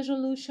low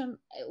resolution.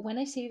 When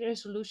I say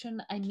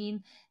resolution, I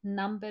mean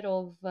number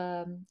of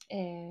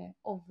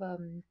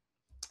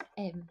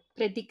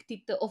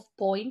predicted of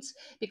points,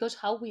 because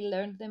how we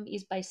learn them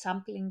is by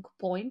sampling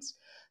points.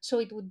 So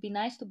it would be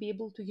nice to be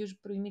able to use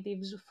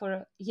primitives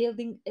for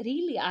yielding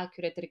really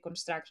accurate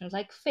reconstructions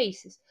like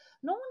faces.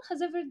 No one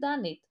has ever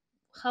done it.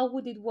 how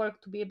would it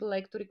work to be able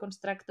like to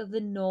reconstruct the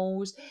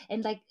nose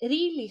and like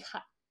really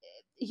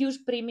use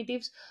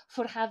primitives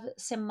for have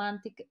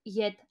semantic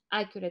yet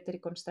accurate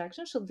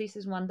reconstruction. So this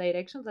is one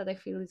direction that I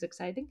feel is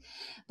exciting.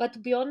 But to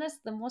be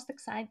honest, the most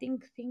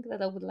exciting thing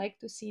that I would like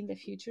to see in the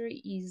future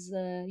is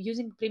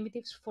using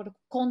primitives for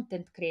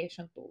content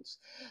creation tools.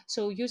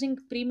 So using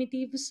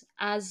primitives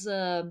as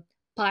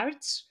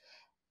parts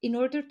in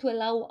order to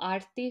allow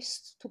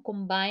artists to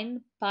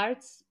combine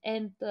parts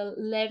and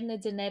learn a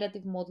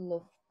generative model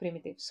of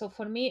primitives. So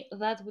for me,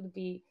 that would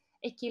be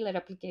a killer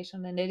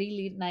application and a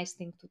really nice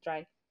thing to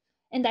try.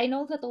 And I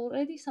know that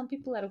already some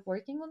people are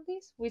working on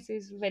this, which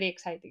is very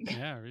exciting.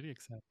 Yeah, really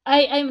exciting.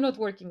 I'm not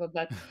working on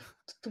that,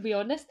 to be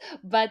honest,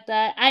 but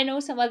I know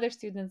some other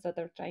students that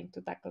are trying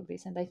to tackle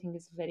this, and I think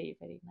it's very,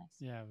 very nice.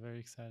 Yeah, very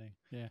exciting.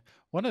 Yeah.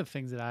 One of the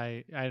things that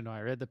I don't know, I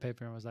read the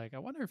paper and was like, I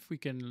wonder if we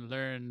can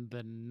learn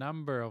the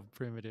number of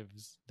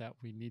primitives that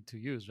we need to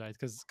use, right?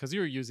 Because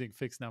you're using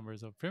fixed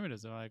numbers of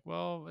primitives. I'm like,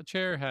 well, a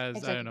chair has, I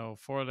don't Exactly. know,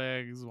 four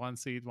legs, one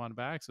seat, one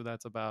back, so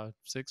that's about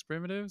six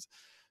primitives.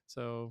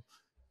 So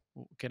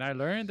can I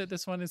learn that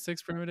this one is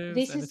six primitives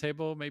This and the is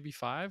table maybe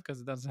five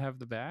because it doesn't have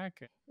the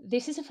back?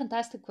 This is a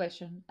fantastic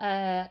question.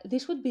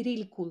 This would be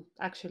really cool,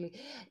 actually.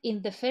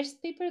 In the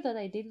first paper that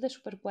I did, the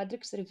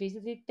Superquadrics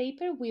Revisited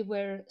paper, we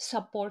were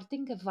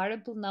supporting a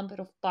variable number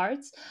of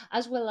parts,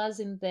 as well as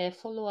in the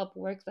follow up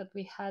work that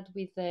we had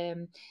with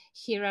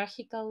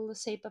hierarchical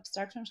shape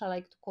abstractions. I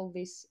like to call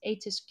this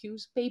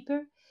HSQ's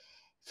paper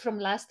from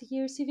last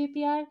year's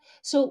CVPR.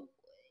 So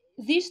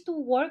these two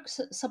works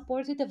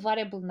supported a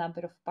variable number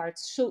of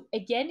parts. So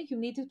again, you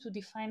needed to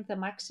define the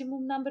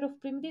maximum number of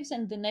primitives,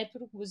 and the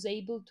network was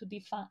able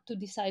to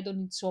decide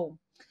on its own.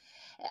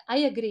 I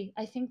agree.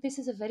 I think this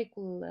is a very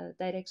cool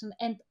direction.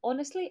 And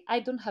honestly, I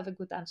don't have a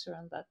good answer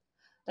on that.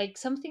 Like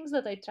some things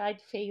that I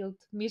tried failed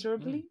Mm.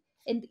 miserably,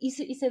 and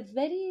is a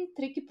very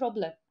tricky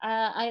problem.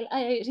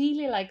 I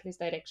really like this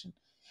direction,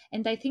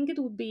 and I think it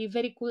would be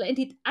very cool. And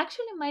it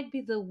actually might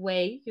be the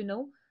way,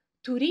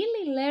 to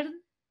really learn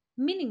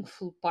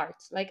meaningful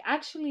parts, like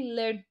actually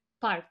learn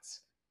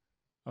parts.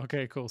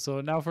 Okay, cool. So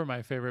now for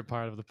my favorite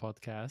part of the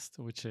podcast,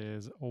 which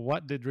is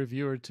what did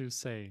reviewer two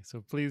say?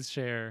 So please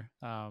share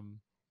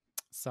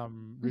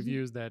some Mhm.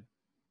 reviews that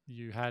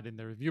you had in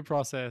the review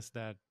process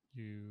that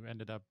you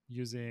ended up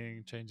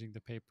using, changing the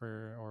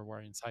paper, or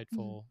were Mhm.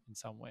 insightful in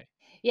some way.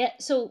 Yeah,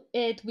 so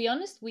to be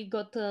honest, we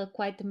got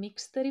quite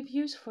mixed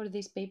reviews for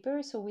this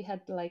paper. So we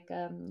had like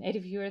a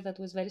reviewer that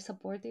was very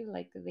supportive,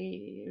 like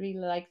they really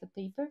liked the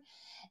paper,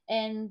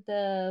 and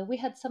we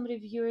had some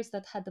reviewers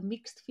that had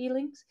mixed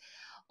feelings.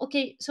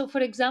 Okay, so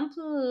for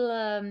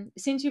example,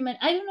 since you meant,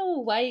 I don't know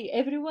why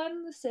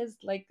everyone says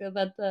like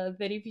that the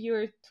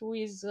reviewer too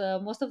is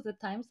most of the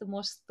times the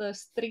most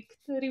strict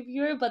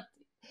reviewer, but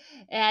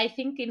I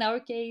think in our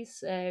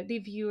case,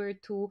 reviewer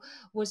two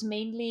was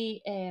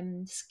mainly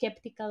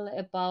skeptical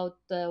about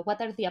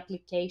what are the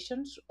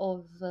applications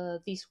of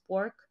this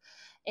work.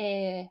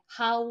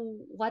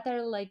 What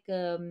are like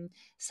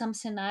some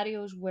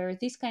scenarios where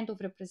this kind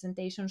of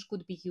representations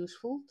could be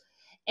useful,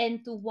 and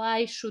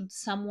why should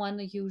someone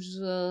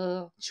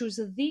choose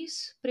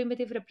this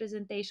primitive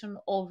representation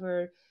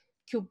over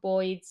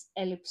cuboids,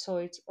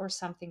 ellipsoids, or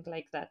something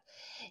like that.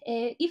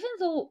 Even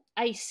though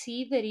I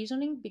see the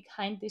reasoning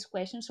behind this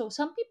question, so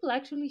some people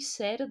actually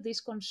share this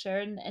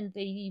concern, and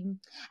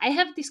I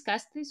have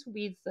discussed this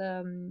with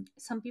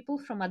some people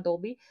from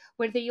Adobe,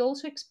 where they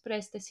also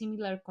expressed a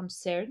similar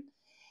concern.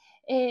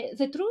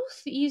 The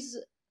truth is,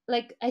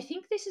 like, I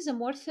think this is a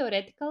more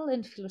theoretical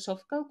and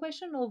philosophical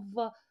question of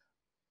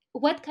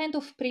what kind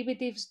of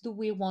primitives do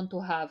we want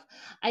to have.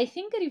 I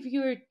think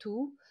reviewer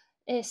 2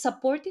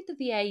 supported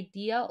the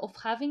idea of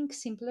having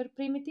simpler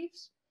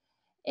primitives.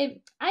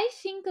 I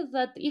think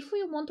that if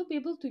we want to be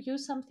able to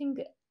use something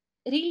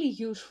really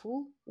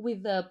useful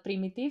with the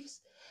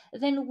primitives,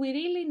 then we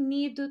really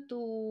need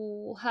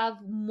to have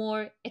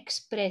more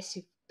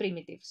expressive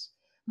primitives,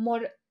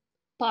 more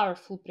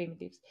powerful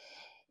primitives.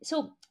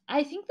 So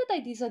I think that I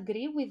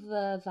disagree with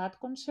that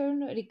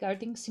concern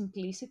regarding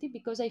simplicity,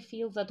 because I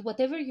feel that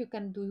whatever you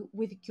can do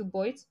with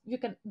cuboids, you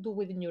can do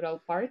with neural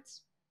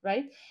parts,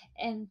 right?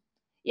 And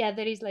yeah,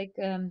 there is like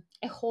a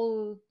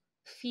whole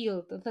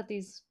field that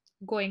is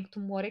going to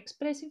more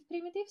expressive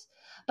primitives,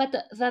 but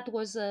that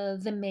was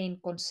the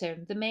main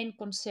concern. The main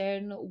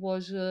concern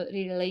was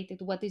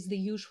related what is the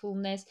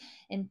usefulness,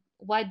 and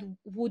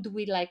would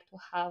we like to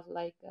have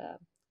like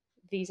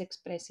these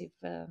expressive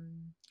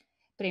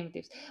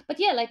primitives. But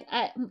yeah, like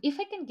if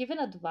I can give an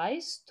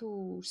advice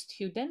to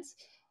students,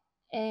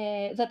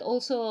 that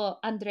also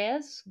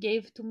Andreas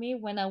gave to me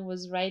when I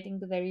was writing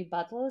the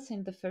rebuttals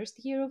in the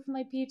first year of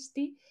my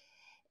PhD,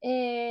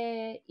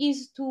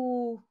 is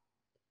to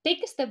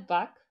take a step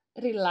back,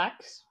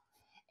 relax,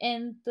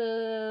 and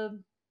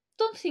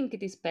don't think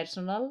it is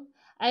personal.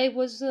 I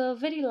was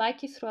very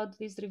lucky throughout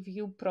these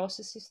review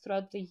processes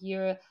throughout the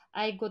year.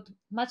 I got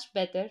much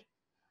better,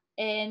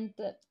 and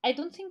I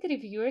don't think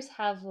reviewers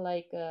have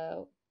like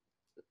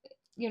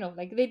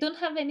like they don't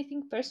have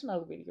anything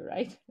personal with you,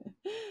 right?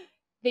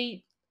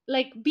 they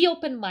like be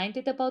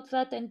open-minded about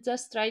that and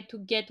just try to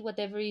get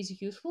whatever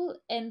is useful.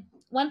 And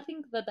one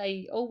thing that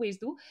I always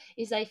do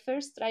is I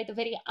first write a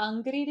very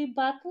angry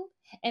rebuttal,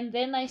 and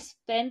then I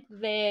spend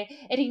the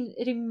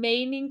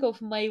remaining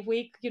of my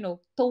week,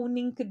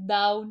 toning it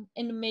down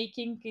and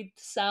making it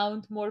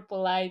sound more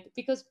polite,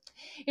 because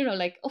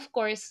like, of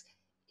course,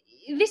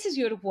 this is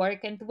your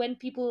work, and when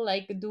people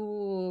like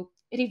do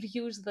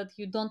reviews that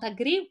you don't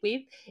agree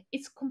with,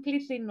 it's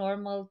completely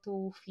normal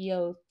to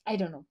feel, I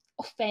don't know,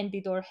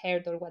 offended or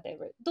hurt or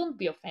whatever. Don't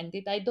be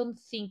offended. I don't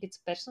think it's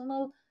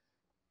personal.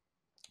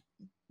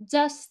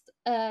 Just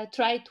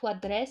try to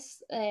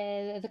address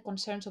the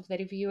concerns of the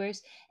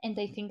reviewers, and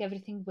I think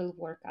everything will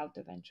work out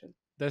eventually.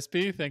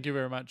 Despi, thank you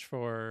very much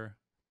for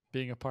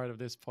being a part of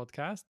this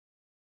podcast.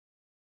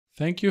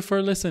 Thank you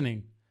for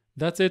listening.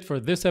 That's it for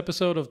this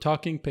episode of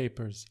Talking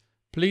Papers.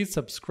 Please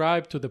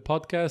subscribe to the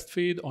podcast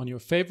feed on your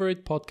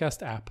favorite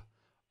podcast app.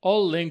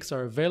 All links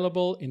are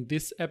available in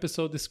this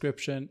episode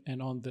description and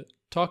on the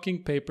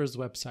Talking Papers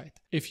website.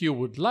 If you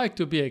would like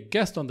to be a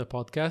guest on the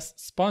podcast,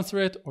 sponsor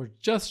it, or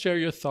just share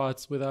your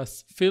thoughts with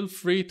us, feel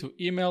free to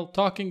email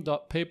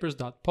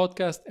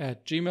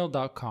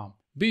talking.papers.podcast@gmail.com.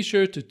 Be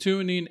sure to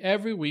tune in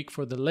every week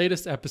for the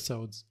latest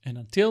episodes. And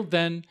until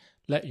then,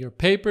 let your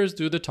papers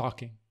do the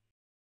talking.